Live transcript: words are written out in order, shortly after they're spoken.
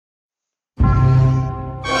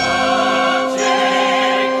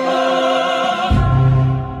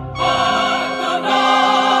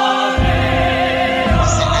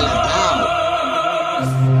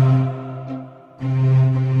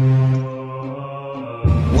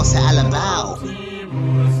What's it all about?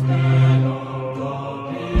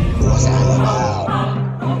 What's it all about?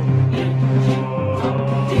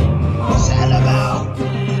 What's it all about?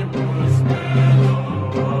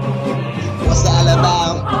 What's it all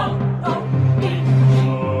about?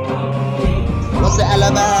 What's it all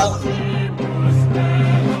about?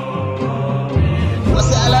 What's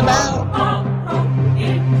it all about?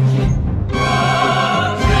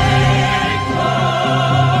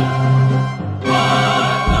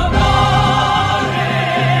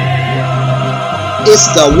 It's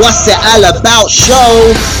the What's It All About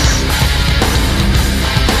show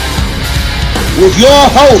with your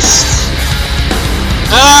host,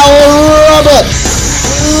 Al Roberts.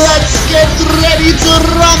 Let's get ready to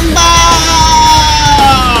rumble!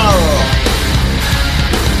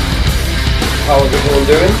 How's everyone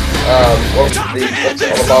doing? Welcome to the What's It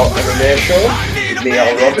All About MMA show with me,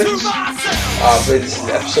 Al Roberts. I believe this is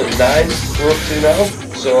episode 9 we're up to now,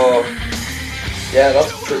 so yeah,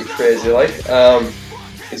 that's pretty crazy like.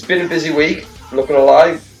 It's been a busy week, I'm not going to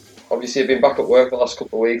lie. Obviously I've been back at work the last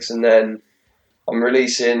couple of weeks, and then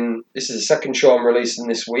this is the second show I'm releasing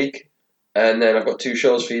this week, and then I've got 2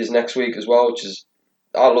 shows for you next week as well, which is,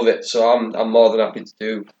 I love it, so I'm more than happy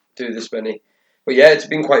to do this many. But yeah, it's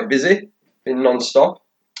been quite busy, been non-stop,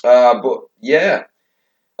 but yeah,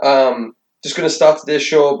 just going to start today's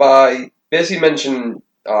show by basically mentioning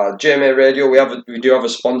JMA Radio. We do have a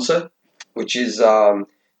sponsor, which is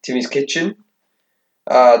Timmy's Kitchen.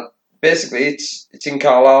 Basically, it's in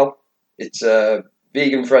Carlisle. It's a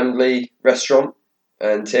vegan-friendly restaurant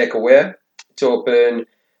and takeaway. It's open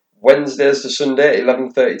Wednesdays to Sunday,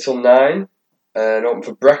 11:30 till 9, and open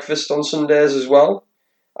for breakfast on Sundays as well.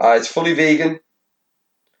 It's fully vegan,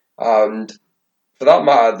 and for that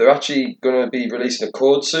matter, they're actually going to be releasing a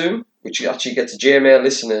code soon, which actually gets JMA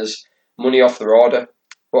listeners money off their order.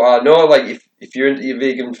 But I know, like, if you're into your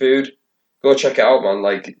vegan food, go check it out, man.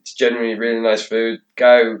 Like, it's genuinely really nice food.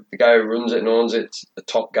 The guy who runs it and owns it's a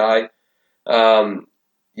top guy.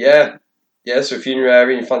 Yeah. So if you're in your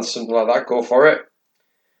area and you fancy something like that, go for it.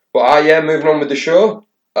 But moving on with the show.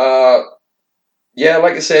 Like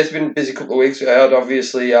I say, it's been a busy couple of weeks. I had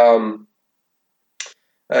obviously the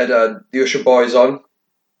Usher Boys on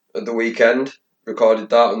at the weekend. Recorded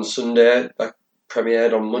that on Sunday. That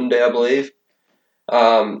premiered on Monday, I believe.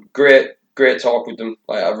 Great talk with them.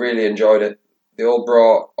 Like, I really enjoyed it. They all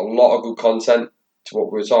brought a lot of good content to what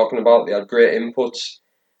we were talking about. They had great inputs,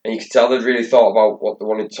 and you could tell they'd really thought about what they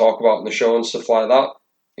wanted to talk about in the show and stuff like that.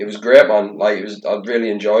 It was great, man. I really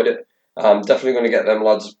enjoyed it. I'm definitely going to get them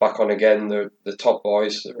lads back on again. They're the top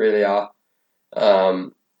boys. They really are.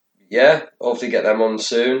 Hopefully get them on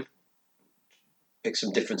soon. Pick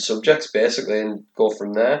some different subjects, basically, and go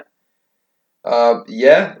from there.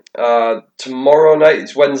 Tomorrow night,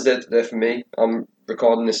 it's Wednesday today for me. I'm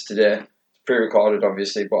recording this today. It's pre-recorded,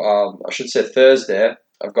 obviously, but I should say Thursday.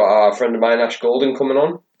 I've got a friend of mine, Ash Golden, coming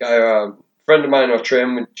on. A friend of mine I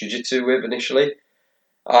trained with Jiu-Jitsu with initially.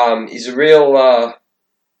 He's a real,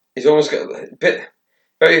 he's almost got a bit,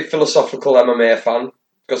 very philosophical MMA fan.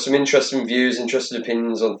 Got some interesting views, interesting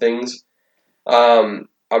opinions on things. I'm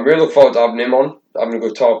really looking forward to having him on. I'm going to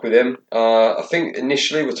go talk with him. I think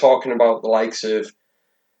initially we're talking about the likes of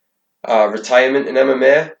retirement in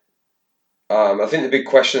MMA. I think the big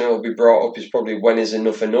question that will be brought up is probably when is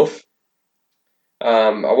enough enough.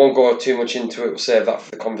 I won't go too much into it. We'll save that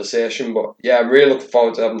for the conversation. But yeah, I'm really looking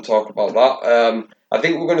forward to having a talk about that. I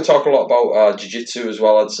think we're going to talk a lot about Jiu-Jitsu as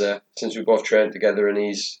well, I'd say, since we both trained together, and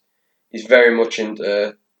he's very much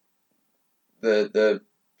into the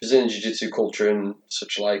Brazilian Jiu-Jitsu culture and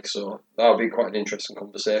such like, so that'll be quite an interesting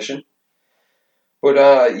conversation. But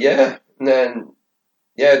and then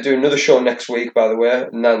do another show next week, by the way,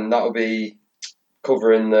 and then that'll be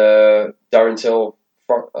covering the Darren Till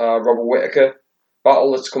Robert Whittaker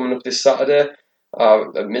battle that's coming up this Saturday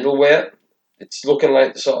at middleweight. It's looking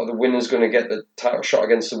like sort of the winner's going to get the title shot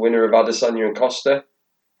against the winner of Adesanya and Costa.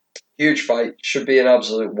 Huge fight, should be an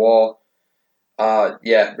absolute war.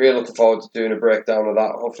 Really looking forward to doing a breakdown of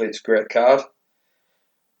that. Hopefully it's a great card.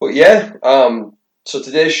 But so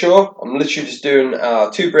today's show, I'm literally just doing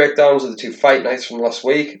 2 breakdowns of the 2 fight nights from last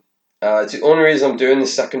week. It's the only reason I'm doing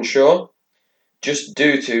this second show, just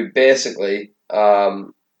due to basically,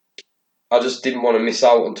 I just didn't want to miss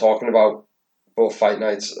out on talking about both fight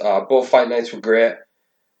nights. Both fight nights were great.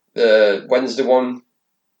 The Wednesday one,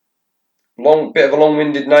 bit of a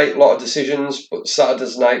long-winded night, a lot of decisions, but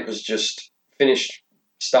Saturday's night was just finished,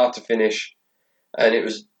 start to finish, and it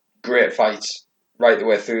was great fights right the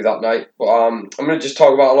way through that night. But I'm going to just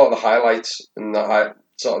talk about a lot of the highlights and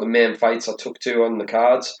sort of the main fights I took to on the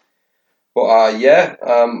cards. But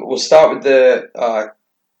we'll start with the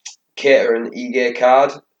Keita and Ige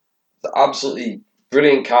card. It's absolutely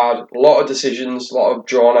brilliant card. A lot of decisions, a lot of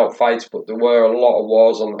drawn out fights, but there were a lot of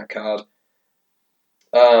wars on that card.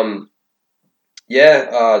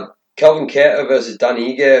 Kelvin Keita versus Dan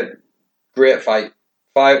Ige, great fight.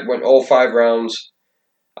 Went all 5 rounds.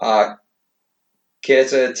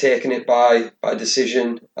 Keita taking it by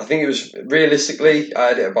decision. I think it was realistically, I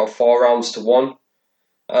had it about 4 rounds to 1.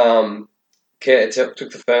 Keita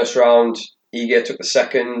took the first round, Ige took the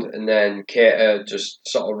second, and then Keita just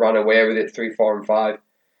sort of ran away with it 3, 4, and 5.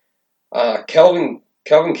 Kelvin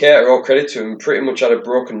Keita, all credit to him, pretty much had a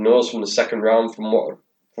broken nose from the second round from what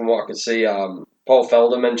I could see. Paul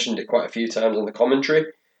Felder mentioned it quite a few times on the commentary.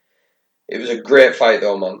 It was a great fight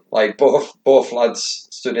though, man. Like both lads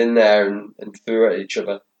stood in there and threw at each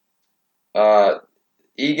other. Ige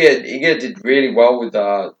did really well with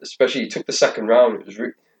that, especially he took the second round. It was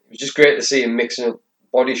just great to see him mixing up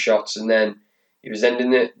body shots, and then he was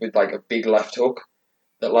ending it with like a big left hook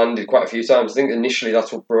that landed quite a few times. I think initially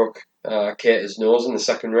that's what broke Keita's nose in the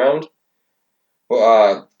second round.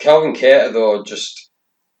 But Kelvin Keita though, just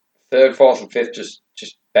third, fourth, and fifth just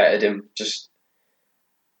bettered him.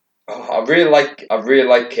 I really like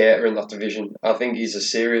Keita in that division. I think he's a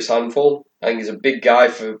serious handful. I think he's a big guy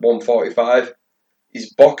for 145.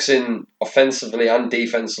 His boxing, offensively and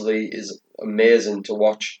defensively, is amazing to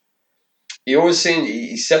watch.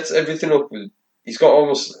 He sets everything up with. He's got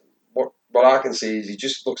almost what I can see is he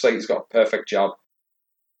just looks like he's got a perfect jab.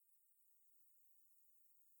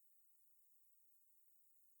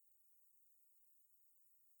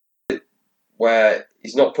 Where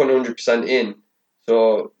he's not putting 100% in,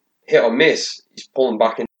 so hit or miss, he's pulling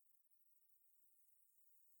back in.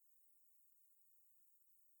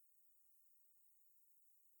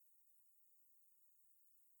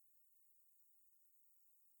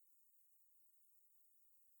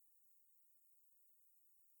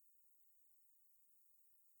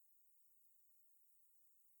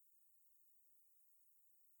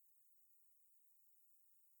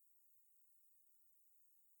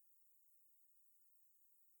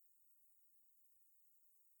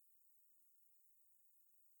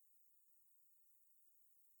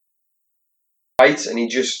 Fights, and he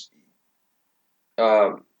just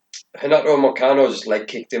Renato Moicano just leg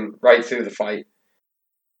kicked him right through the fight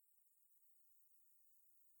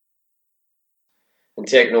and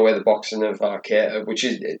taking away the boxing of Keita,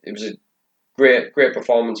 it was a great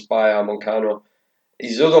performance by Moicano.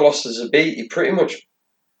 His other losses to Zabit, he pretty much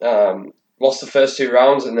lost the first 2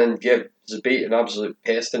 rounds and then gave Zabit an absolute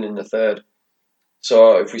pasting in the third.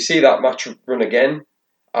 So if we see that match run again,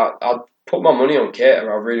 I'd put my money on Keita.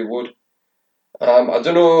 I really would. I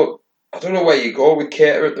don't know where you go with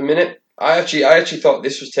Keita at the minute. I actually thought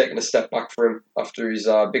this was taking a step back for him after his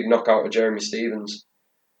big knockout of Jeremy Stephens.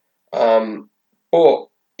 But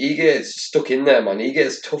he gets stuck in there, man. He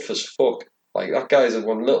gets tough as fuck. Like that guy's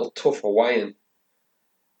one little tough Hawaiian.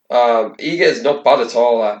 Ige's not bad at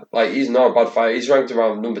all. Like he's not a bad fighter. He's ranked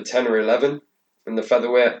around number 10 or 11 in the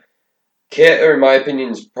featherweight. Keita, in my opinion,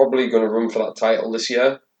 is probably going to run for that title this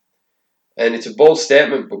year. And it's a bold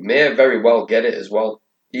statement, but may very well get it as well.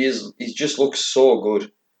 He just looks so good.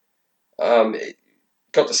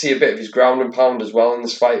 Got to see a bit of his ground and pound as well in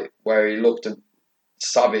this fight, where he looked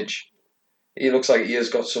savage. He looks like he has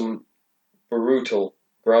got some brutal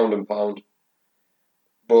ground and pound.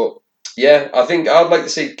 But yeah, I think I'd like to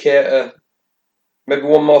see Keita maybe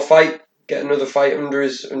one more fight, get another fight under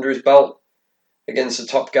his belt against the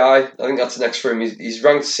top guy. I think that's next for him. He's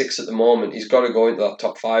ranked 6 at the moment. He's got to go into that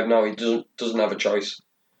top 5 now. He doesn't have a choice.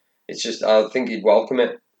 It's just I think he'd welcome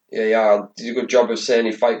it. Yeah, he did a good job of saying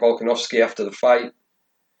he'd fight Volkanovski after the fight,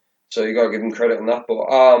 so you got to give him credit on that. But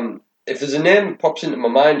if there's a name that pops into my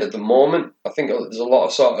mind at the moment, I think there's a lot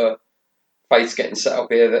of sort of fights getting set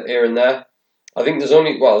up here and there. I think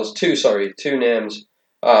there's two names.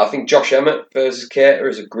 I think Josh Emmett versus Keita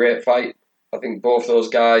is a great fight. I think both those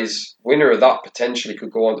guys, winner of that potentially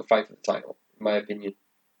could go on to fight for the title, in my opinion.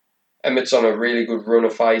 Emmett's on a really good run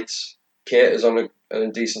of fights. Keita's on a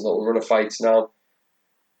decent little run of fights now.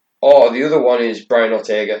 Or the other one is Brian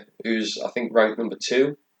Ortega, who's I think ranked number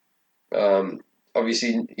 2.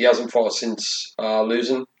 Obviously, he hasn't fought since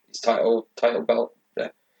losing his title belt. Yeah.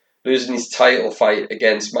 Losing his title fight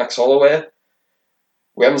against Max Holloway.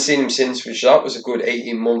 We haven't seen him since, which that was a good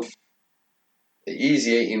 18 months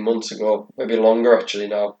ago, maybe longer actually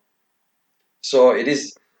now. So it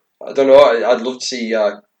is, I don't know, I'd love to see,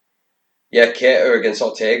 Keita against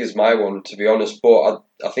Ortega is my one, to be honest, but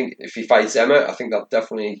I think if he fights Emmett, I think that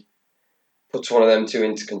definitely puts one of them two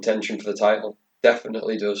into contention for the title.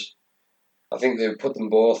 Definitely does. I think they put them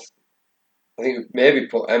both I think maybe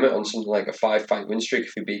put Emmett on something like a 5-fight win streak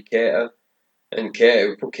if he beat Cater, and Cater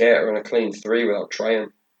would put Cater on a clean 3 without trying.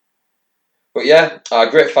 But yeah,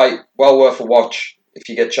 great fight, well worth a watch if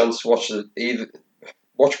you get a chance to watch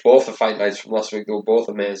both the fight nights from last week. They were both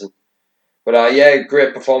amazing. But yeah,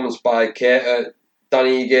 great performance by Cater.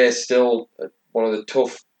 Danny Ige is still one of the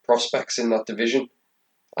tough prospects in that division.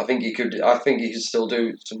 I think he could still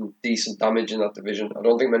do some decent damage in that division. I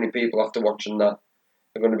don't think many people after watching that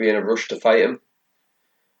are going to be in a rush to fight him.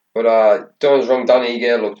 But don't get us wrong, Danny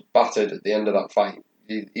Ige looked battered at the end of that fight.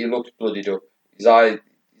 He looked bloodied up. His eye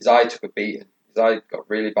took a beating. His eye got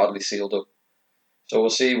really badly sealed up. So we'll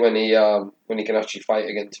see when he can actually fight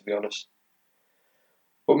again, to be honest.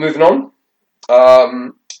 But moving on,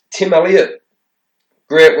 Tim Elliott,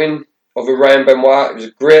 great win over Ryan Benoit. It was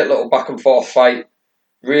a great little back and forth fight.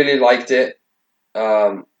 Really liked it.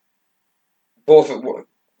 Both at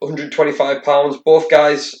 125 pounds. Both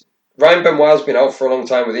guys. Ryan Benoit's been out for a long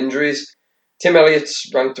time with injuries. Tim Elliott's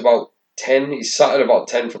ranked about 10. He's sat at about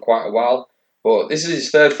 10 for quite a while. But this is his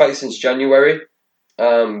third fight since January.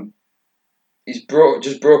 He's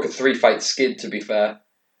just broke a 3-fight skid, to be fair,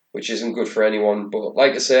 which isn't good for anyone. But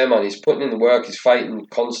like I say, man, he's putting in the work. He's fighting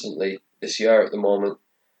constantly this year at the moment.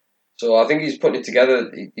 So I think he's putting it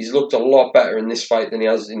together. He's looked a lot better in this fight than he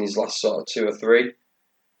has in his last sort of 2 or 3.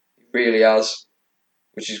 He really has,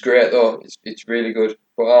 which is great though. It's really good.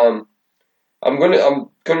 But I'm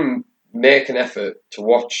gonna make an effort to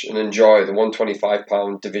watch and enjoy the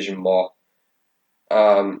 125-pound division more.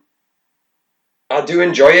 I do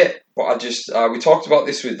enjoy it, but I just we talked about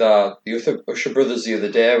this with the other Usher brothers the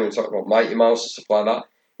other day when we talked about Mighty Mouse and stuff like that.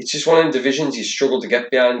 It's just one of them divisions you struggle to get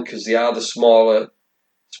behind because they are the smaller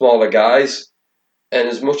guys. And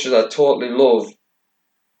as much as I totally love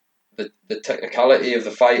the technicality of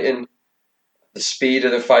the fighting, the speed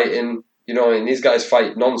of the fighting, you know, and these guys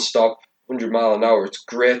fight non-stop, 100 mile an hour. It's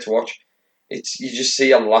great to watch. You just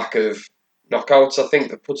see a lack of knockouts, I think,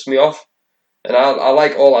 that puts me off. And I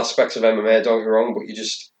like all aspects of MMA, don't get me wrong, but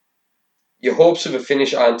your hopes of a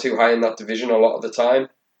finish aren't too high in that division a lot of the time.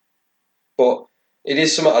 But it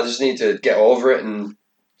is something I just need to get over it and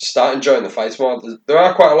start enjoying the fights more. There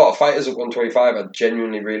are quite a lot of fighters at 125 I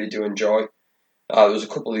genuinely really do enjoy. There was a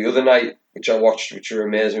couple the other night which I watched, which were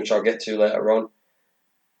amazing, which I'll get to later on.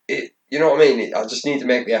 You know what I mean? I just need to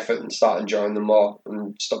make the effort and start enjoying them more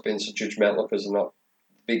and stop being so judgmental because they're not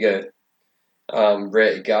bigger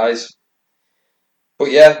rated guys.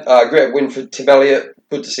 But yeah, great win for Tim Elliott.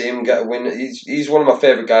 Good to see him get a win. He's one of my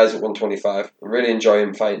favourite guys at 125. I really enjoy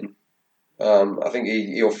him fighting. I think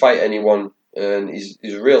he'll fight anyone, and he's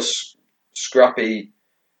a real scrappy,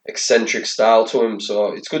 eccentric style to him.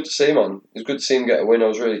 So it's good to see him on. It's good to see him get a win. I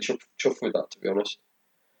was really chuffed with that, to be honest.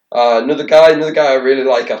 Another guy I really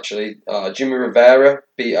like actually. Jimmy Rivera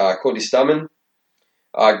beat Cody Stamann.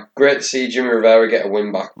 Great to see Jimmy Rivera get a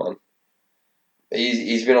win back, man.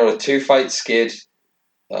 He's been on a 2-fight skid.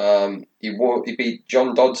 He beat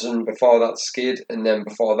John Dodson before that skid, and then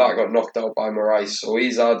before that got knocked out by Moraes. So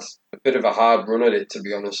he's had a bit of a hard run at it, to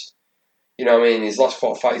be honest. You know what I mean? His last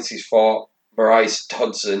 4 fights he's fought Moraes,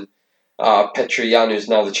 Dodson, Petr Yan, who's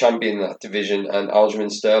now the champion in that division, and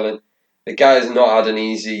Aljamain Sterling. The guy has not had an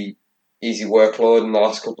easy workload in the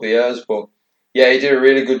last couple of years, but yeah, he did a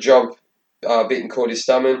really good job beating Cody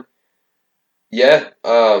Stamann. Yeah,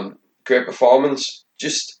 great performance.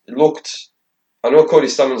 Just looked. I know Cody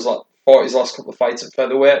Stamann's fought his last couple of fights at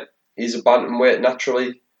featherweight. He's a bantamweight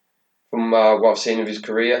naturally, from what I've seen of his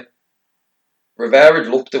career. Rivera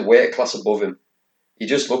looked a weight class above him. He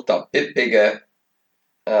just looked a bit bigger,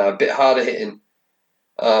 a bit harder hitting.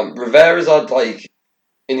 Rivera's had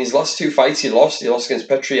in his last 2 fights he lost. He lost against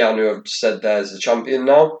Petr Yan, who I've said there's the champion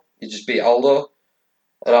now. He just beat Aldo,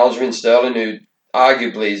 and Aljamain Sterling, who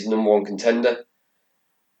arguably is number 1 contender.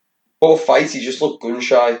 Both fights, he just looked gun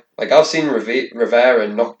shy. I've seen Rivera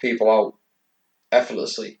knock people out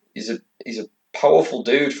effortlessly. He's a powerful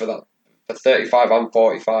dude for 35 and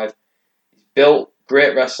 45. He's built,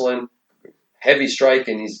 great wrestling, heavy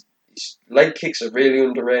striking. His leg kicks are really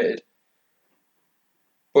underrated.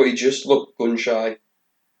 But he just looked gun shy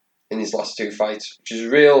in his last 2 fights, which is a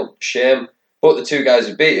real shame. But the 2 guys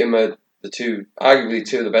who beat him are arguably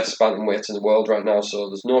 2 of the best bantamweights in the world right now, so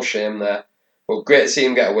there's no shame there. But great to see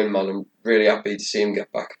him get a win, man. I'm really happy to see him get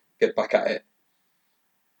back at it.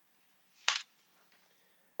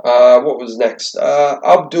 What was next?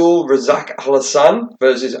 Abdul Razak Al-Hassan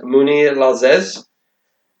versus Munir Lazzez.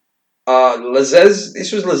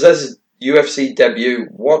 This was Lazez's UFC debut.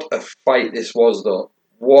 What a fight this was, though.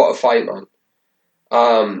 What a fight, man.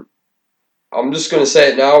 I'm just going to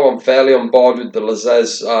say it now. I'm fairly on board with the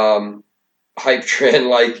Lazzez hype train.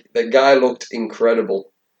 Like, the guy looked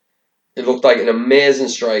incredible. He looked like an amazing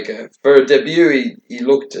striker. For a debut, he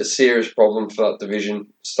looked a serious problem for that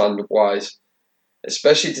division, stand-up wise.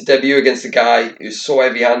 Especially to debut against a guy who's so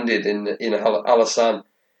heavy-handed in Alassane.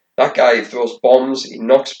 That guy throws bombs, he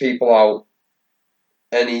knocks people out.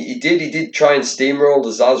 And he did try and steamroll the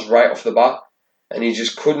Zaz right off the bat. And he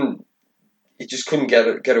just couldn't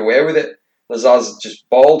get away with it. Lazaz just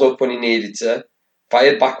balled up when he needed to,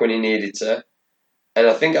 fired back when he needed to, and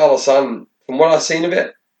I think Alassane, from what I've seen of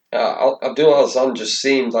it, Abdul Alassane just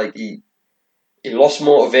seemed like he lost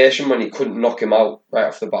motivation when he couldn't knock him out right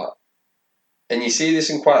off the bat. And you see this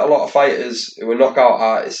in quite a lot of fighters who are knockout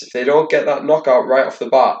artists. If they don't get that knockout right off the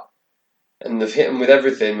bat, and they've hit them with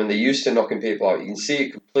everything when they're used to knocking people out, you can see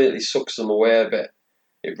it completely sucks them away a bit.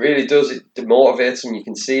 It really does. It demotivates them. You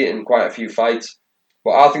can see it in quite a few fights.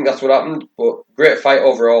 But I think that's what happened. But great fight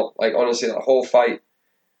overall. Like, honestly, that whole fight,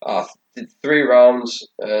 did 3 rounds,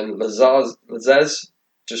 and Lazzez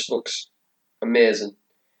just looks amazing.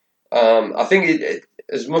 I think it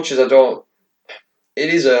as much as I don't,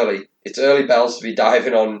 it is early. It's early bells to be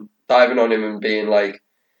diving on him and being like,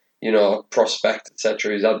 prospect,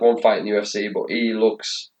 etc. He's had 1 fight in the UFC, but he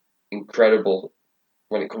looks incredible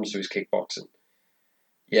when it comes to his kickboxing.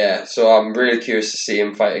 Yeah, so I'm really curious to see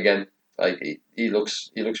him fight again. Like, he looks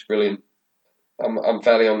brilliant. I'm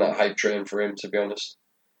fairly on that hype train for him, to be honest.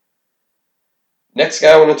 Next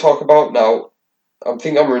guy I want to talk about now, I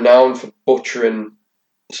think I'm renowned for butchering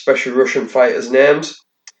especially Russian fighters' names.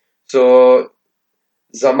 So,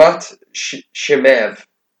 Zamat Shimaev.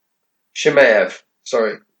 Zamat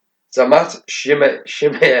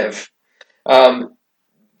Shimaev.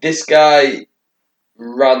 This guy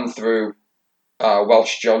ran through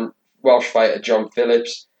Welsh fighter John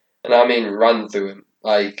Phillips, and I mean ran through him.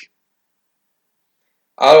 Like,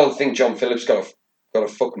 I don't think John Phillips got a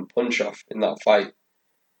fucking punch off in that fight.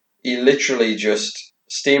 He literally just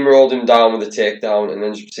steamrolled him down with a takedown, and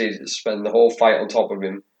then just proceeded to spend the whole fight on top of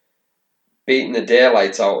him, beating the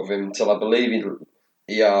daylights out of him until I believe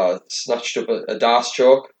he snatched up a D'Arce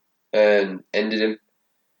choke and ended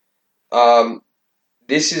him.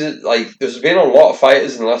 This is like, there's been a lot of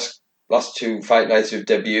fighters in the last 2 fight nights who've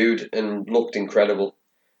debuted and looked incredible.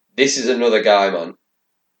 This is another guy, man.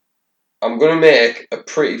 I'm going to make a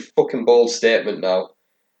pretty fucking bold statement now.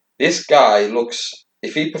 This guy looks,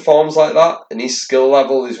 if he performs like that, and his skill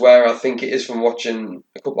level is where I think it is from watching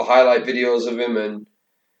a couple of highlight videos of him and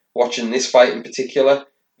watching this fight in particular,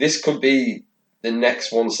 this could be the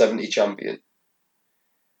next 170 champion.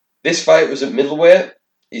 This fight was at middleweight.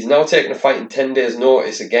 He's now taking a fight in 10 days'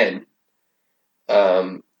 notice again,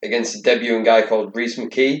 against a debuting guy called Rhys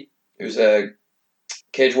McKee, who's a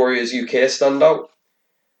Cage Warriors UK standout.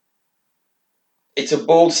 It's a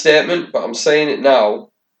bold statement, but I'm saying it now.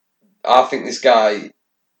 I think this guy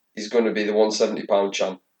is going to be the 170-pound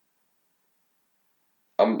champ.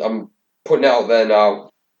 I'm putting it out there now.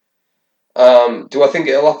 Do I think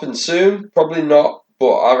it'll happen soon? Probably not,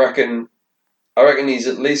 but I reckon he's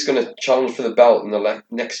at least going to challenge for the belt in the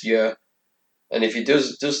next year. And if he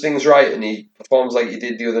does things right and he performs like he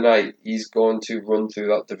did the other night, he's going to run through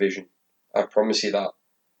that division. I promise you that.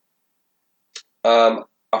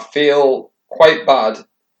 I feel quite bad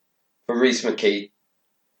for Rhys McKee.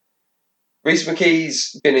 Rhys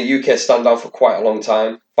McKee's been a UK standout for quite a long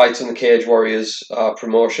time. Fights on the Cage Warriors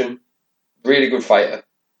promotion. Really good fighter.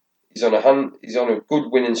 He's on a good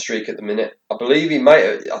winning streak at the minute. I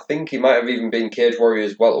think he might have even been Cage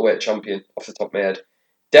Warriors welterweight champion off the top of my head.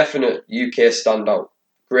 Definite UK standout.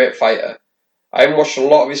 Great fighter. I haven't watched a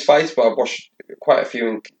lot of his fights, but I've watched quite a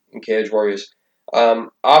few in Cage Warriors.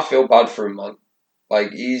 I feel bad for him, man.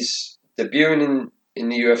 Like, he's debuting in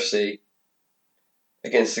the UFC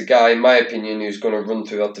against a guy, in my opinion, who's going to run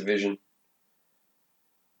through that division.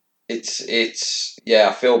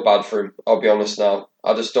 I feel bad for him. I'll be honest now.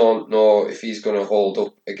 I just don't know if he's going to hold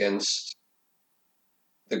up against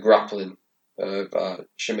the grappling of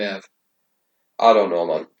Shimaev. I don't know,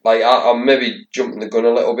 man. Like, I'm maybe jumping the gun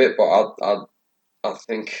a little bit, but I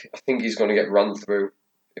think he's going to get run through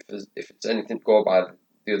if it's anything to go by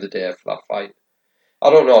the other day for that fight. I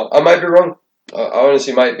don't know. I might be wrong. I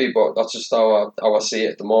honestly might be, but that's just how I see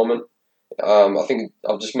it at the moment. I think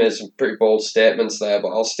I've just made some pretty bold statements there, but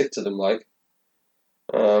I'll stick to them. Like,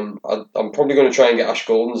 I'm probably going to try and get Ash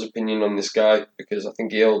Golden's opinion on this guy, because I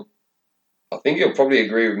think he'll probably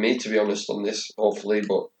agree with me, to be honest, on this. Hopefully,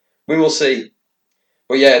 but we will see.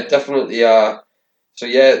 But yeah, definitely. So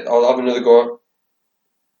yeah, I'll have another go.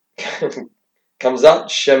 Khamzat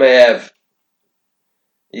Chimaev.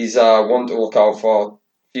 He's one to look out for.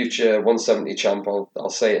 Future 170 champ. I'll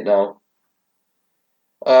say it now.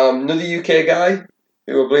 Another UK guy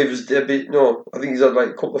who I believe is debut. No, I think he's had like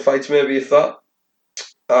a couple of fights, maybe if that.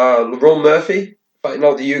 Lerone Murphy fighting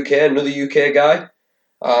out the UK. Another UK guy.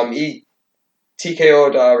 He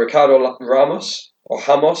TKO'd Ricardo Ramos or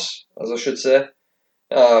Hamos, as I should say.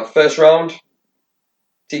 First round,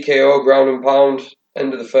 TKO, ground and pound,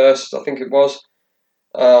 end of the first, I think it was.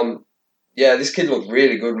 Yeah, this kid looked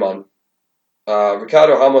really good, man.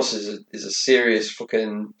 Ricardo Ramos is a serious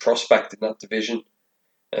fucking prospect in that division.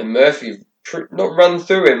 And Murphy not ran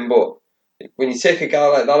through him, but when you take a guy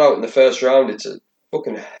like that out in the first round, it's a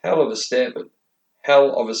fucking hell of a statement.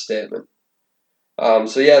 Hell of a statement.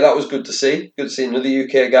 So yeah, that was good to see. Good to see another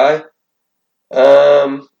UK guy.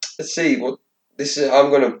 Let's see what this is. I'm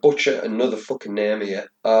going to butcher another fucking name here.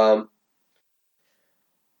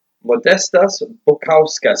 Modestas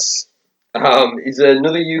Bukauskas. He's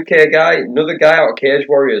another UK guy, another guy out of Cage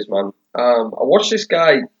Warriors, man. I watched this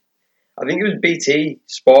guy. I think it was BT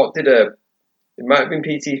Sport did a. It might have been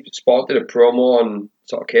PT Sport did a promo on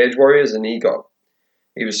sort of Cage Warriors, and he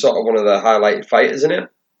was sort of one of the highlighted fighters in it.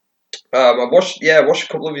 I watched a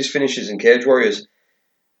couple of his finishes in Cage Warriors.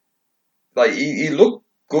 Like he looked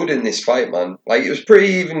good in this fight, man. Like it was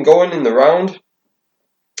pretty even going in the round.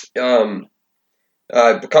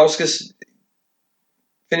 Bukauskas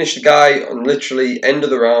finished the guy on literally end of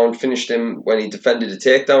the round. Finished him when he defended a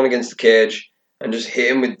takedown against the cage and just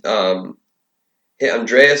hit him with hit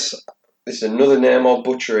Andreas. This is another name I'll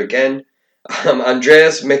butcher again.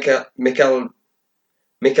 Andreas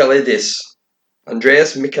Michailidis.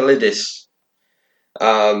 Andreas Michailidis.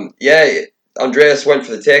 Andreas went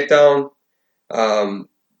for the takedown.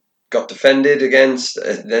 Got defended against,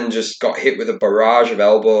 then just got hit with a barrage of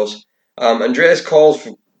elbows. Andreas called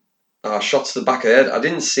for shots to the back of the head. I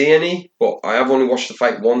didn't see any, but I have only watched the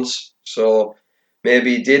fight once, so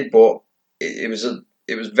maybe he did. But it was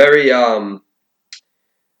very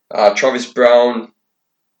Travis Brown,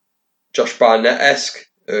 Josh Barnett-esque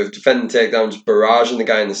of defending takedowns, barraging the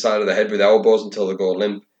guy in the side of the head with elbows until they go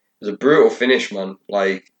limp. It was a brutal finish, man.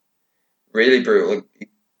 Like really brutal. Like,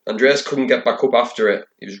 Andreas couldn't get back up after it.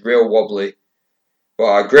 He was real wobbly.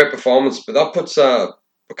 But a great performance. But that puts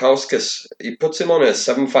Bukauskas, he puts him on a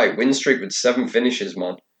 7-fight win streak with 7 finishes,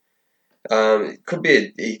 man. It could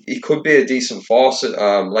be he could be a decent force at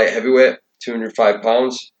light heavyweight, 205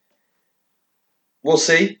 pounds. We'll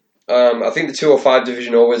see. I think the 205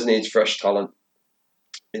 division always needs fresh talent.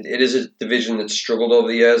 It is a division that's struggled over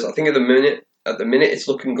the years. I think at the minute it's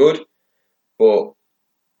looking good, but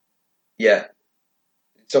yeah,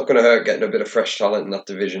 it's not going to hurt getting a bit of fresh talent in that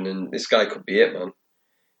division, and this guy could be it, man.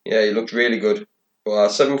 Yeah, he looked really good. But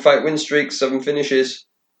 7-fight win streak, 7 finishes.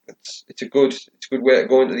 It's a good way to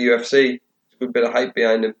go into the UFC. It's a good bit of hype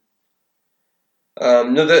behind him.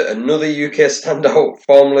 Another UK standout,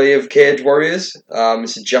 formerly of Cage Warriors,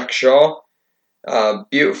 Mr. Jack Shaw.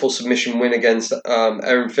 Beautiful submission win against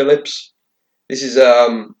Aaron Phillips. This is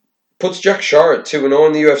puts Jack Shaw at 2-0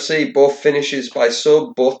 in the UFC. Both finishes by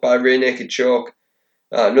sub, both by rear naked choke.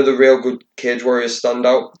 Another real good Cage Warriors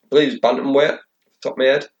standout. I believe it's bantamweight, top of my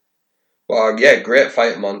head. But yeah, great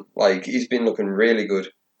fighter, man. Like he's been looking really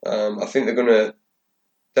good. I think they're gonna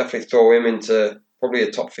definitely throw him into probably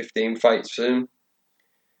a top 15 fight soon.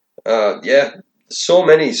 Yeah, so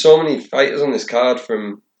many fighters on this card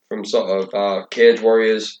from sort of Cage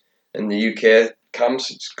Warriors and the UK camps.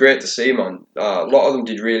 It's great to see, man. A lot of them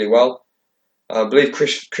did really well. I believe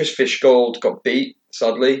Chris Fishgold got beat,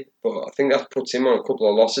 sadly, but I think that puts him on a couple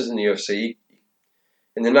of losses in the UFC.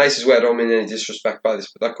 In the nicest way, I don't mean any disrespect by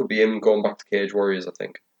this, but that could be him going back to Cage Warriors, I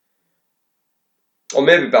think. Or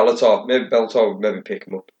maybe Bellator. Maybe Bellator would maybe pick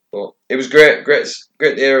him up. But it was great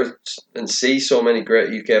to hear and see so many great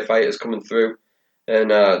UK fighters coming through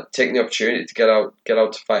and taking the opportunity to get out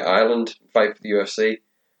to fight Ireland, fight for the UFC.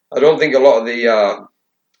 I don't think a lot of the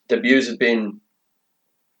debuts have been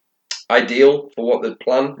ideal for what they'd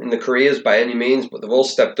planned in their careers by any means, but they've all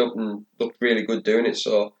stepped up and looked really good doing it.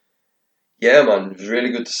 So yeah, man, it was really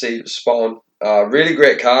good to see. It was spot on. Really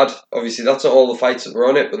great card. Obviously, that's not all the fights that were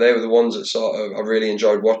on it, but they were the ones that sort of I really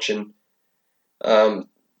enjoyed watching. A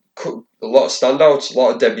lot of standouts, a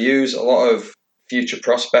lot of debuts, a lot of future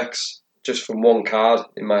prospects just from one card,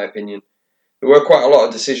 in my opinion. There were quite a lot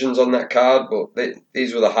of decisions on that card, but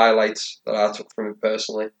these were the highlights that I took from it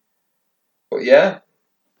personally. But yeah.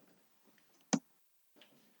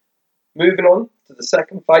 Moving on to the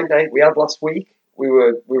second fight night we had last week. We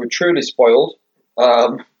were truly spoiled.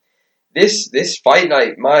 This fight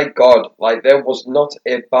night, my God, like there was not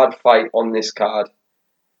a bad fight on this card.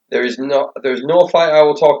 There's no fight I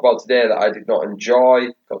will talk about today that I did not enjoy,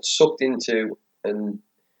 got sucked into, and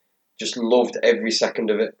just loved every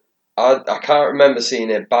second of it. I can't remember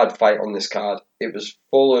seeing a bad fight on this card. It was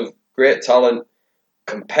full of great talent,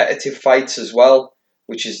 competitive fights as well,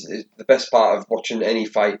 which is the best part of watching any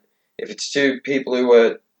fight. If it's two people who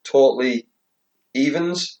are totally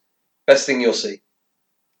evens, best thing you'll see.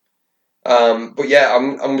 But yeah,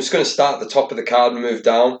 I'm just going to start at the top of the card and move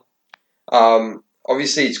down.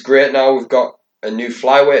 Obviously, it's great now. We've got a new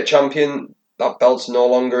flyweight champion. That belt's no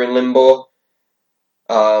longer in limbo.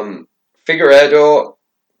 Figueiredo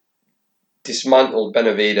dismantled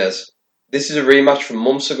Benavidez. This is a rematch from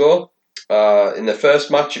months ago. In the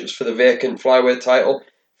first match, it was for the vacant flyweight title.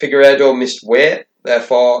 Figueiredo missed weight,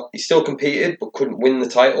 therefore he still competed but couldn't win the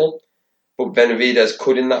title. But Benavidez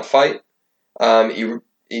could in that fight.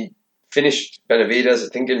 He finished Benavidez, I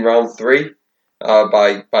think, in round 3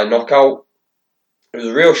 by knockout. It was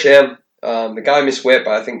a real shame. The guy missed weight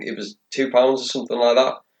by, I think it was 2 pounds or something like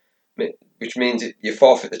that, which means you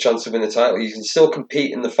forfeit the chance to win the title. You can still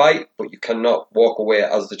compete in the fight, but you cannot walk away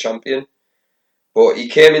as the champion. But he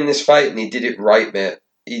came in this fight and he did it right, mate.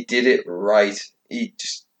 He did it right. He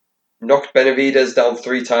just knocked Benavidez down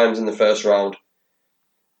 3 times in the first round.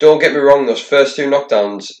 Don't get me wrong, those first 2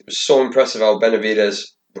 knockdowns, it was so impressive how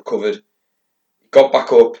Benavidez recovered. He got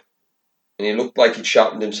back up and he looked like he'd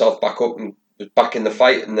sharpened himself back up and was back in the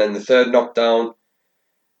fight. And then the third knockdown,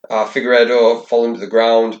 Figueiredo fell into the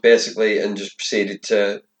ground basically and just proceeded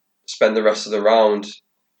to spend the rest of the round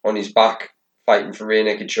on his back fighting for rear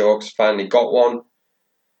naked chokes. Finally got one,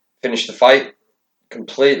 finished the fight.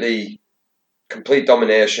 Complete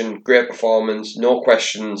domination, great performance, no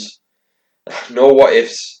questions, no what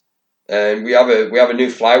ifs. And we have a new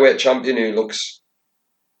flyweight champion who looks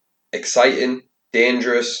exciting,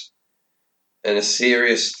 dangerous, and a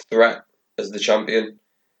serious threat as the champion.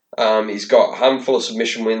 He's got a handful of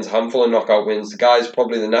submission wins, a handful of knockout wins. The guy's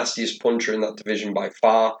probably the nastiest puncher in that division by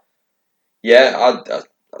far. Yeah,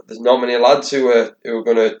 there's not many lads who are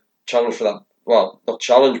going to challenge for that. Well, not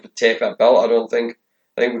challenge, but take that belt. I don't think.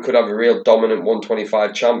 I think we could have a real dominant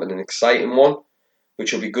 125 champ and an exciting one,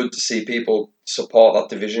 which will be good to see people support that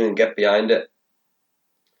division and get behind it.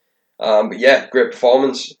 But yeah, great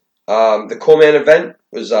performance. The co-main event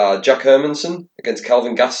was Jack Hermansson against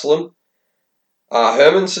Kelvin Gastelum.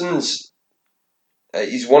 Hermansson's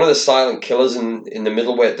he's one of the silent killers in the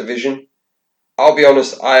middleweight division. I'll be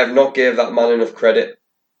honest, I have not gave that man enough credit.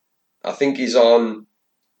 I think he's on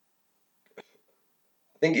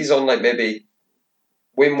like maybe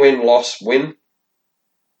win-win, loss-win.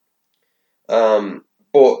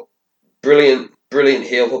 But brilliant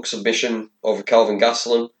heel hook submission over Kelvin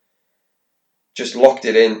Gastelum. Just locked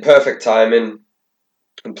it in, perfect timing.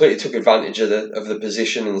 Completely took advantage of the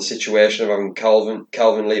position and the situation of having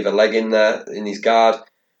Kelvin leave a leg in there in his guard.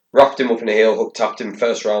 Wrapped him up in a heel hook, tapped him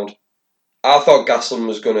first round. I thought Gastelum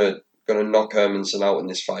was gonna knock Hermansson out in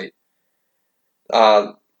this fight.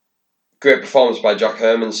 Great performance by Jack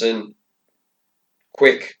Hermansson.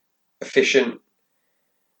 Quick, efficient.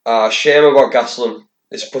 Shame about Gastelum.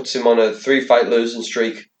 This puts him on a 3-fight losing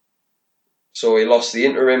streak. So he lost the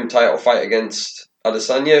interim title fight against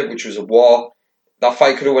Adesanya, which was a war. That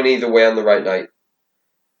fight could have went either way on the right night.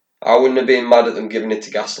 I wouldn't have been mad at them giving it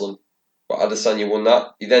to Gastelum. But Adesanya won that.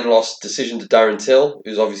 He then lost decision to Darren Till,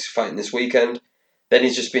 who's obviously fighting this weekend. Then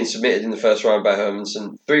he's just been submitted in the first round by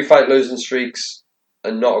Hermansson. 3-fight losing streaks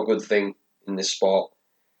are not a good thing in this sport.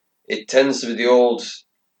 It tends to be the old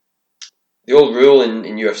rule in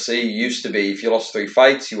UFC used to be if you lost 3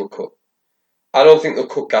 fights, you were cut. I don't think they'll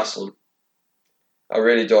cut Gastelum. I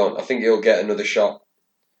really don't. I think he'll get another shot.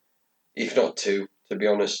 If not 2, to be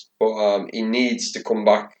honest. But he needs to come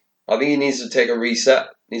back. I think he needs to take a reset.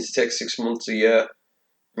 He needs to take 6 months, a year.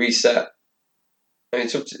 Reset. I mean,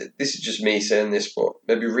 this is just me saying this, but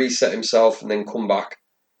maybe reset himself and then come back.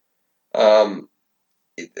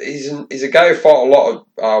 He's a guy who fought a lot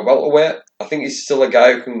of welterweight. I think he's still a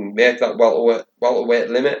guy who can make that welterweight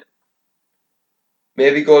limit.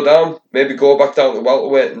 Maybe go down. Maybe go back down to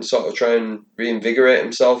welterweight and sort of try and reinvigorate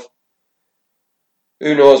himself.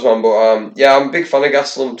 Who knows, man? But yeah, I'm a big fan of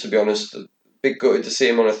Gastelum, to be honest. Big gutted to see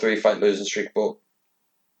him on a 3-fight losing streak. But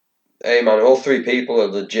hey, man, all 3 people are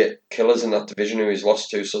legit killers in that division who he's lost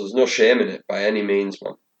to, so there's no shame in it by any means,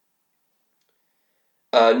 man.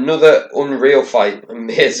 Another unreal fight.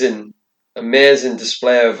 Amazing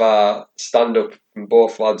display of stand-up from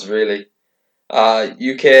both lads, really.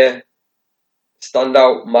 UK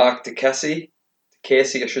standout Mark Casey,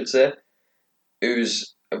 I should say,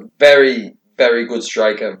 who's a very, very good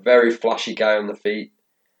striker, very flashy guy on the feet.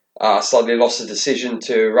 Sadly lost the decision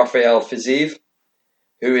to Rafael Fiziev,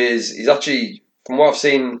 he's actually, from what I've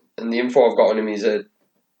seen and the info I've got on him, he's a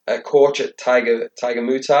coach at Tiger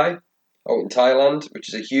Muay Thai. out in Thailand,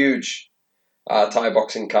 which is a huge Thai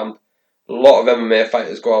boxing camp. A lot of MMA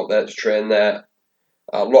fighters go out there to train there.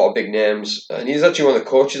 A lot of big names, and he's actually one of the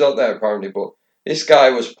coaches out there apparently. But this guy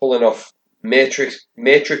was pulling off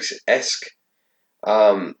Matrix-esque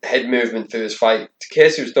head movement through his fight.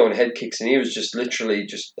 Casey was throwing head kicks, and he was just literally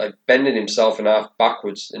just like bending himself in half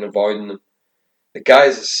backwards and avoiding them. The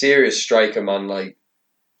guy's a serious striker, man. Like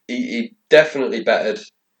he definitely bettered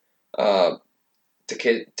to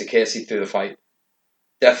Casey through the fight.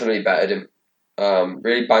 Definitely bettered him.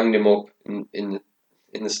 Really banged him up in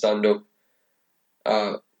the stand up.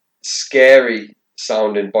 Scary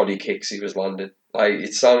sounding body kicks he was landing. Like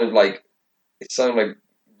it sounded like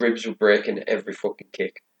ribs were breaking every fucking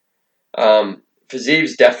kick.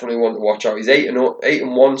 Fiziev definitely one to watch out. He's 8-1,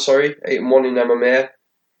 8-1 in MMA.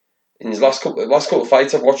 In his last couple of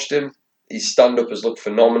fights I've watched him, his stand up has looked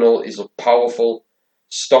phenomenal. He's looked powerful,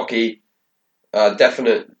 stocky.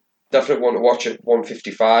 Definite one to watch at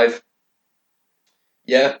 155.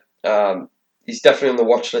 Yeah, he's definitely on the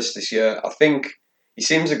watch list this year. I think he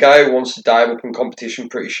seems a guy who wants to dive up in competition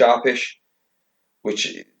pretty sharpish,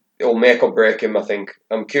 which it'll make or break him, I think.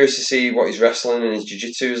 I'm curious to see what his wrestling and his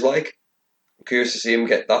jiu-jitsu is like. I'm curious to see him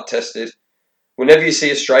get that tested. Whenever you see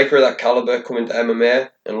a striker of that caliber come into MMA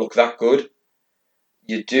and look that good,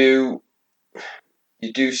 you do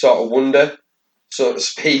sort of wonder, so to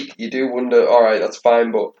speak. You do wonder, all right, that's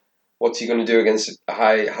fine, but what's he going to do against a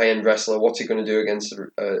high-end wrestler? What's he going to do against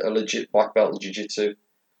a legit black belt in jiu-jitsu?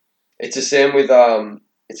 It's the same with Munir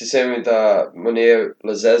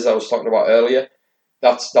Lazez I was talking about earlier.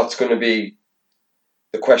 That's going to be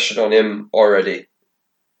the question on him already.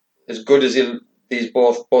 As good as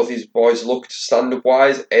both these boys look stand-up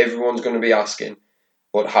wise, everyone's going to be asking,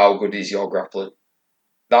 but how good is your grappling?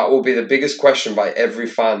 That will be the biggest question by every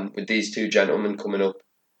fan with these two gentlemen coming up.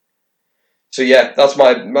 So yeah, that's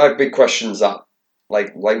my big questions that,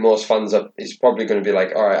 like most fans, is probably going to be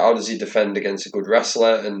like, all right, how does he defend against a good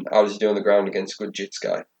wrestler, and how does he do on the ground against a good jits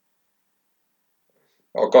guy?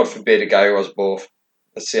 Or God forbid, a guy who has both.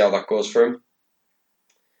 Let's see how that goes for him.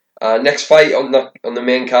 Next fight on the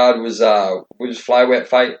main card was flyweight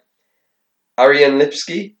fight. Ariane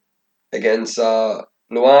Lipski against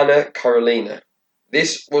Luana Carolina.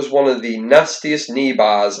 This was one of the nastiest knee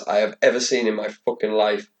bars I have ever seen in my fucking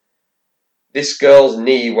life. This girl's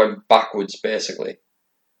knee went backwards, basically.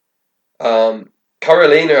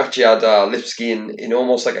 Carolina actually had Lipski in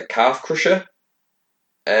almost like a calf crusher,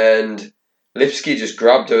 and Lipski just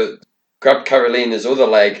grabbed Carolina's other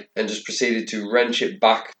leg and just proceeded to wrench it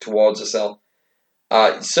back towards herself.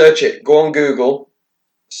 Search it. Go on Google.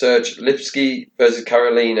 Search Lipski versus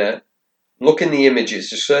Carolina. Look in the images.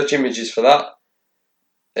 Just search images for that.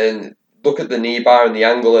 And look at the knee bar and the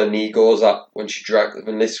angle her knee goes at when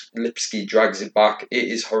Lipski drags it back. It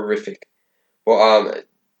is horrific. But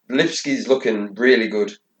Lipski's looking really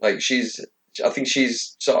good. Like I think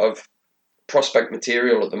she's sort of prospect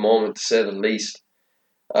material at the moment, to say the least.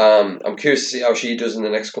 I'm curious to see how she does in the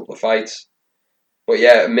next couple of fights. But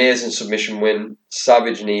yeah, amazing submission win.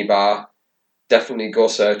 Savage knee bar. Definitely go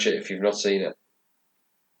search it if you've not seen it.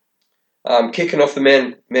 Kicking off the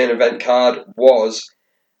main event card was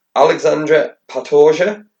Alexandra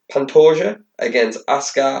Pantoja against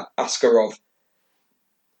Askar Askarov.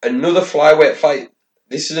 Another flyweight fight.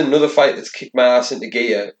 This is another fight that's kicked my ass into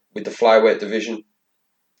gear with the flyweight division.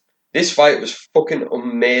 This fight was fucking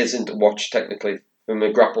amazing to watch technically from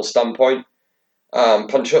a grapple standpoint.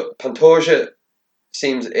 Pantoja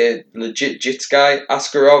seems a legit jits guy.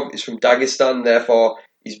 Askarov is from Dagestan, therefore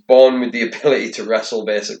he's born with the ability to wrestle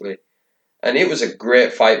basically. And it was a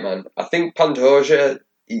great fight, man. I think Pantoja,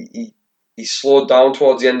 he slowed down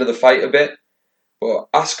towards the end of the fight a bit,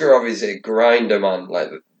 but Askarov is a grinder, man. Like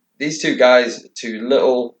these two guys, two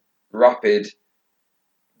little, rapid,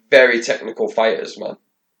 very technical fighters, man.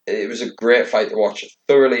 It was a great fight to watch. I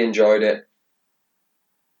thoroughly enjoyed it.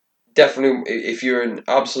 Definitely, if you're an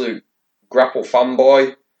absolute grapple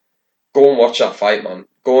fanboy, go and watch that fight, man.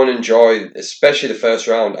 Go and enjoy, especially the first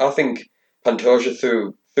round. I think Pantoja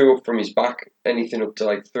threw up from his back anything up to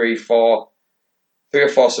like three or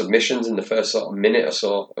four submissions in the first sort of minute or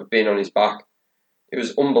so of being on his back. It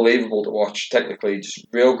was unbelievable to watch. Technically, just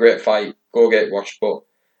real great fight. Go get it watched. But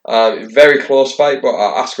very close fight. But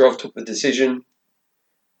Askarov took the decision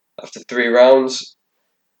after 3 rounds.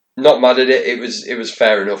 Not mad at it. It was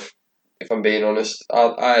fair enough. If I'm being honest,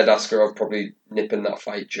 I had Askarov probably nipping that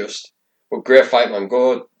fight just. But great fight, man.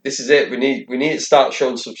 Go. This is it. We need to start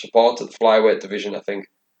showing some support to the flyweight division. I think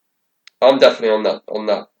I'm definitely on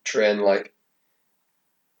that train. Like,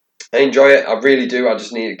 I enjoy it. I really do. I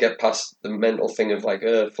just need to get past the mental thing of like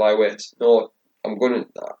flyweights. No,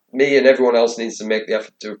 me and everyone else needs to make the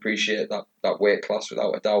effort to appreciate that weight class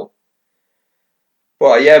without a doubt.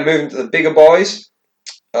 But yeah, moving to the bigger boys,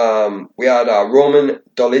 we had Roman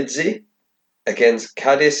Dolidze against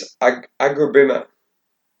Kadis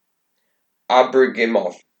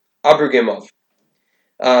Abragimov.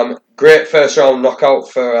 Great first round knockout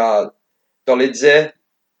for Dolidze.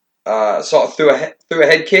 Sort of threw a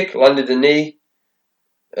head kick, landed a knee,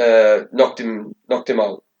 knocked him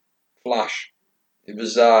out. Flash. It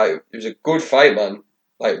was a good fight, man.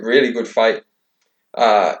 Like, really good fight.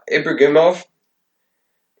 Ibragimov.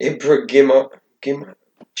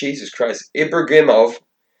 Jesus Christ. Ibragimov.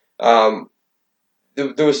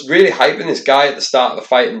 There was really hyping this guy at the start of the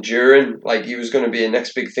fight and during, like he was going to be a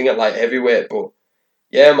next big thing at light heavyweight. But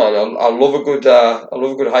yeah, man, I love a good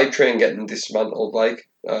hype train getting dismantled. Like,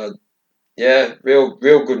 yeah, real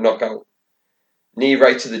good knockout. Knee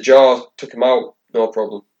right to the jaw, took him out, no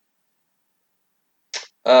problem.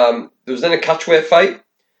 There was then a catchweight fight.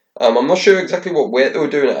 I'm not sure exactly what weight they were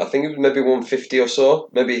doing it. I think it was maybe 150 or so,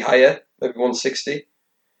 maybe higher, maybe 160.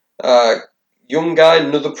 Young guy,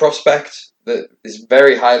 another prospect that is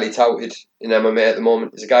very highly touted in MMA at the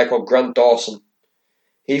moment is a guy called Grant Dawson.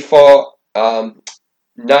 He fought Nad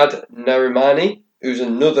Narimani, who's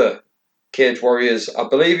another Cage Warriors. I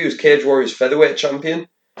believe he was Cage Warriors featherweight champion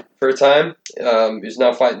for a time. He's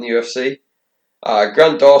now fighting the UFC.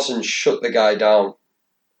 Grant Dawson shut the guy down.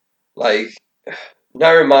 Like,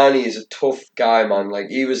 Narimani is a tough guy, man. Like,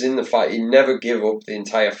 he was in the fight. He never gave up the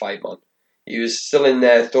entire fight, man. He was still in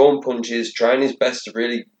there, throwing punches, trying his best to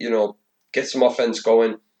really, get some offense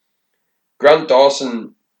going. Grant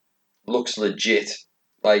Dawson looks legit.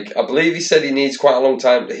 Like, I believe he said he needs quite a long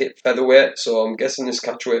time to hit featherweight, so I'm guessing this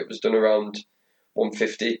catchweight was done around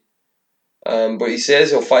 150. But he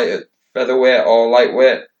says he'll fight at featherweight or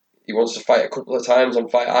lightweight. He wants to fight a couple of times on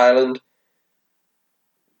Fight Island.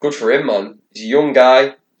 Good for him, man. He's a young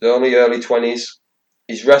guy, he's only early 20s.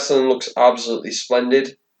 His wrestling looks absolutely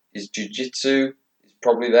splendid. His jiu-jitsu is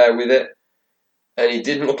probably there with it. And he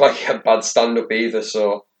didn't look like he had bad stand-up either.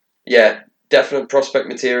 So, yeah, definite prospect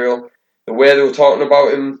material. The way they were talking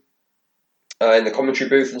about him in the commentary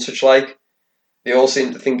booth and such like, they all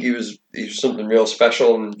seemed to think he was something real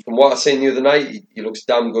special. And from what I seen the other night, he looks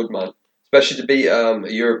damn good, man. Especially to beat a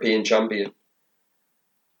European champion.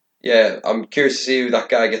 Yeah, I'm curious to see who that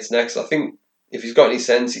guy gets next. I think if he's got any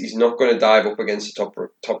sense, he's not going to dive up against a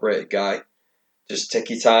top-rated guy. Just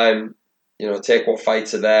take your time, take what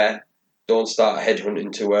fights are there. Don't start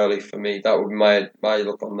headhunting too early for me. That would be my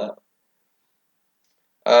look on that.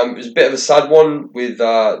 It was a bit of a sad one with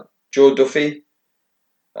Joe Duffy,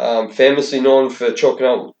 famously known for choking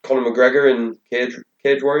out Conor McGregor in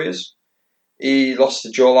Cage Warriors. He lost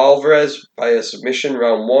to Joel Alvarez by a submission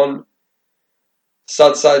round 1.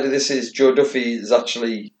 Sad side of this is Joe Duffy has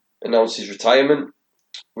actually announced his retirement,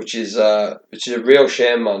 which is a real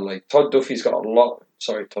shame, man. Like, Joseph Duffy has got a lot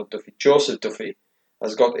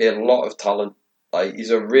of talent. Like,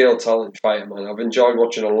 he's a real talent fighter, man. I've enjoyed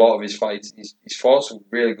watching a lot of his fights. He's fought some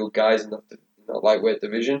really good guys in that lightweight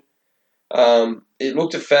division. It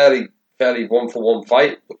looked a fairly 1-for-1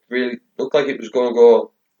 fight. Looked like it was going to go a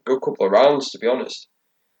good couple of rounds, to be honest.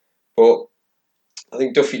 But I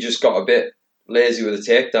think Duffy just got a bit lazy with a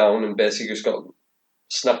takedown and basically just got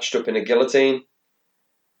snatched up in a guillotine.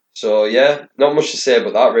 So yeah, not much to say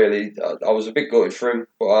about that really. I was a bit gutted for him,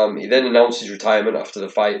 but he then announced his retirement after the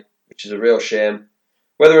fight, which is a real shame.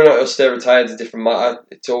 Whether or not he'll stay retired is a different matter.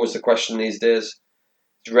 It's always the question these days.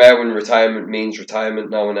 It's rare when retirement means retirement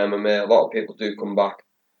now in MMA. A lot of people do come back.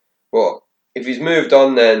 But if he's moved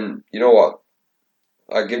on, then you know what?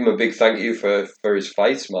 I give him a big thank you for his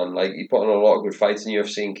fights, man. Like, he put on a lot of good fights in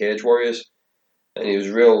UFC and Cage Warriors. And he was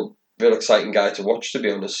a real exciting guy to watch, to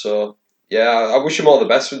be honest. So, yeah, I wish him all the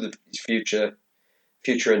best with his future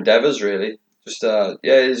endeavours, really. Just, it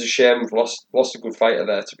is a shame we've lost a good fighter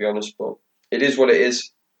there, to be honest. But it is what it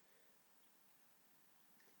is.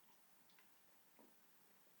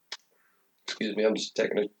 Excuse me, I'm just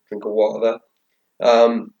taking a drink of water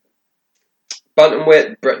there.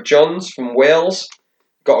 Bantamweight Brett Johns from Wales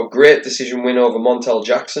got a great decision win over Montel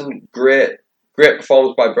Jackson. Great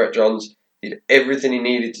performance by Brett Johns. He did everything he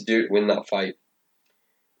needed to do to win that fight.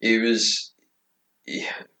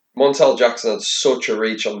 Montel Jackson had such a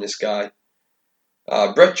reach on this guy.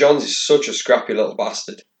 Brett Johns is such a scrappy little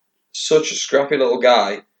bastard. Such a scrappy little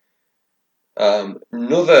guy.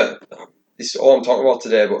 This is all I'm talking about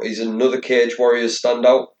today, but he's another Cage Warriors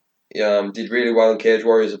standout. Did really well in Cage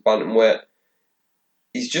Warriors at bantamweight.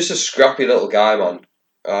 He's just a scrappy little guy, man.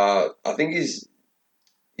 I think his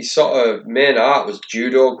sort of main art was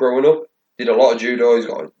judo growing up. Did a lot of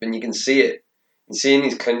judo. And you can see it. And seeing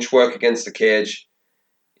his clinch work against the cage,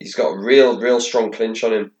 he's got a real strong clinch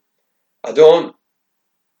on him. I don't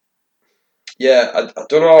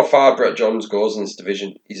know how far Brett Johns goes in this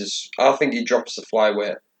division. I think he drops the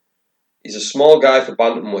flyweight. He's a small guy for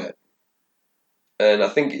bantamweight, and I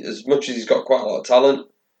think as much as he's got quite a lot of talent,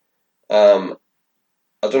 I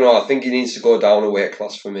don't know. I think he needs to go down a weight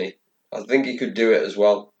class for me. I think he could do it as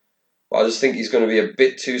well, but I just think he's going to be a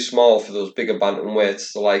bit too small for those bigger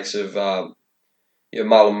bantamweights, the likes of Marlon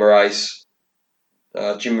Moraes,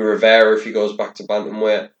 Jimmy Rivera if he goes back to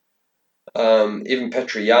bantamweight, even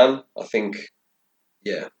Petr Yan. I think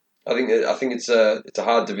it's a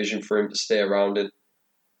hard division for him to stay around in.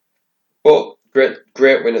 But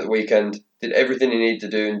great win at the weekend. Did everything he needed to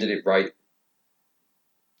do and did it right.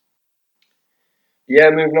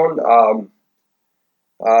 Yeah, moving on.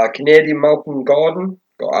 Canadian Malcolm Gordon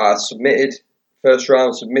got submitted first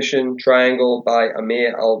round submission triangle by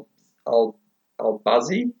Amir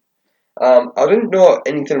Albazi. I didn't know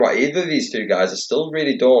anything about either of these two guys. I still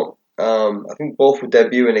really don't. I think both were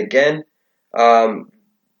debuting again.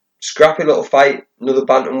 Scrappy little fight, another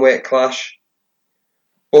bantamweight clash.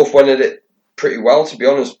 Both went at it pretty well, to be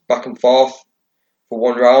honest, back and forth for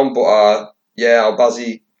one round. But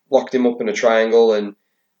Albazi locked him up in a triangle and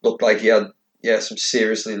looked like he had some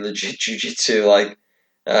seriously legit jiu-jitsu.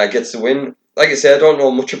 Gets the win. Like I said, I don't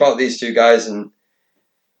know much about these two guys, and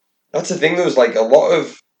that's the thing. There was a lot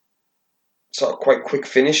of sort of quite quick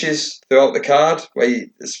finishes throughout the card, where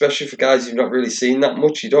especially for guys you've not really seen that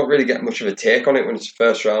much, you don't really get much of a take on it when it's a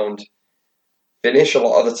first round finish a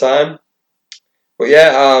lot of the time. But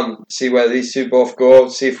see where these two both go.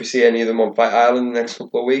 See if we see any of them on Fight Island in the next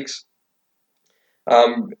couple of weeks.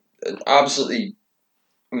 An absolutely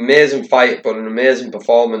amazing fight, but an amazing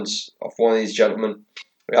performance of one of these gentlemen.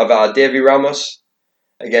 We have Davy Ramos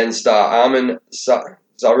against Arman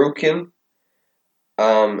Tsarukyan.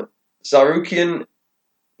 Tsarukyan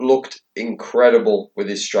looked incredible with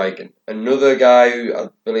his striking. Another guy who I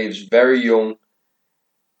believe is very young,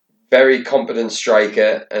 very competent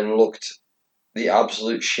striker, and looked the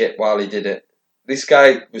absolute shit while he did it. This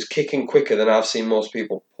guy was kicking quicker than I've seen most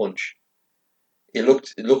people punch. It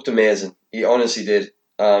looked amazing. He honestly did.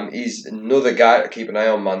 He's another guy to keep an eye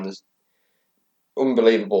on, man. There's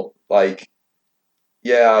unbelievable.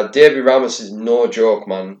 Davy Ramos is no joke,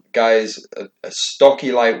 man. Guy is a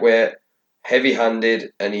stocky lightweight,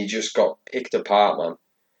 heavy-handed, and he just got picked apart, man.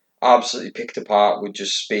 Absolutely picked apart with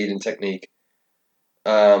just speed and technique.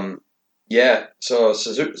 So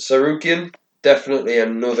Tsarukyan, definitely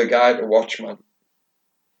another guy to watch, man.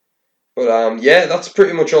 But that's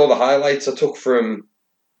pretty much all the highlights I took from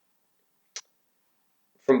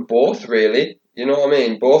both, really. You know what I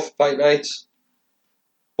mean? Both fight nights.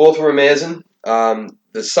 Both were amazing.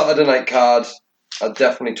 The Saturday night card, I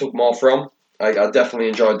definitely took more from. I definitely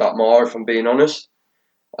enjoyed that more, if I'm being honest.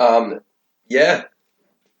 Round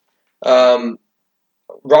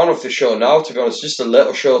off the show now, to be honest, just a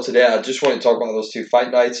little show today. I just want to talk about those two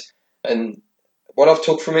fight nights. And what I've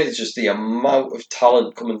took from it is just the amount of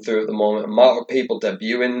talent coming through at the moment. The amount of people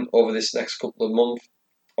debuting over this next couple of months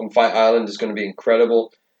on Fight Island is going to be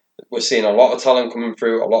incredible. We're seeing a lot of talent coming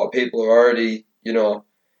through. A lot of people are already,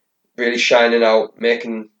 really shining out,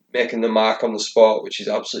 making the mark on the sport, which is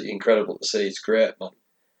absolutely incredible to see. It's great, man.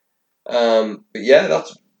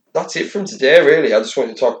 That's it from today, really. I just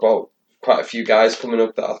wanted to talk about quite a few guys coming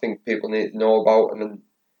up that I think people need to know about. And then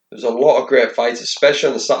there's a lot of great fights, especially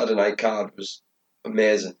on the Saturday night card. It was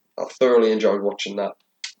amazing. I thoroughly enjoyed watching that.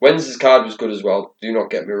 Wednesday's card was good as well, do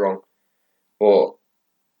not get me wrong. But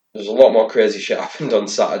there's a lot more crazy shit happened on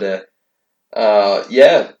Saturday.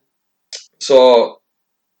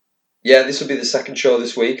 This will be the second show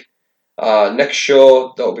this week. Next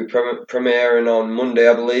show, that'll be premiering on Monday,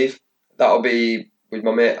 I believe. That'll be with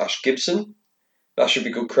my mate Ash Gibson. That should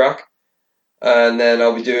be good crack. And then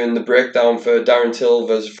I'll be doing the breakdown for Darren Till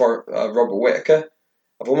versus Robert Whittaker.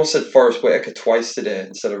 I've almost said Forrest Whitaker twice today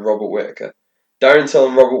instead of Robert Whittaker. Darren Till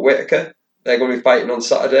and Robert Whittaker, they're going to be fighting on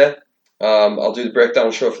Saturday. I'll do the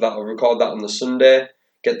breakdown show for that. I'll record that on the Sunday.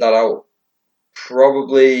 Get that out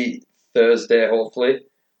probably Thursday, hopefully.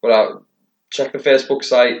 But check the Facebook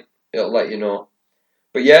site. It'll let you know.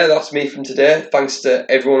 But that's me from today. Thanks to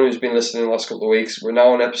everyone who's been listening the last couple of weeks. We're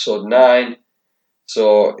now on episode 9.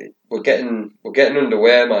 So we're getting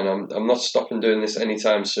underway, man. I'm not stopping doing this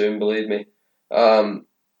anytime soon, believe me. But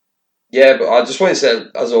I just want to say,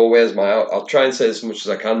 as always, I'll try and say as much as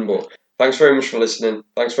I can, but thanks very much for listening.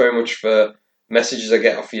 Thanks very much for messages I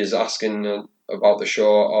get off you asking about the show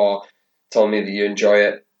or telling me that you enjoy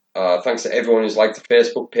it. Thanks to everyone who's liked the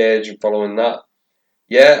Facebook page and following that.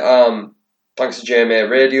 Thanks to JMA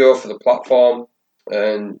Radio for the platform.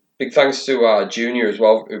 And big thanks to Junior as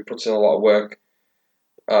well, who puts in a lot of work,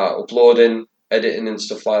 uploading, editing, and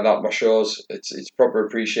stuff like that. My shows, it's proper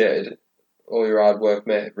appreciated. All your hard work,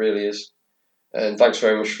 mate, it really is. And thanks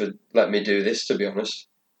very much for letting me do this, to be honest.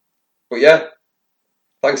 But yeah,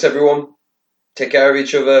 thanks everyone. Take care of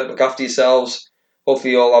each other. Look after yourselves.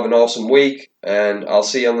 Hopefully you all have an awesome week, and I'll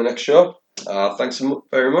see you on the next show. Thanks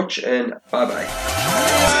very much, and bye-bye.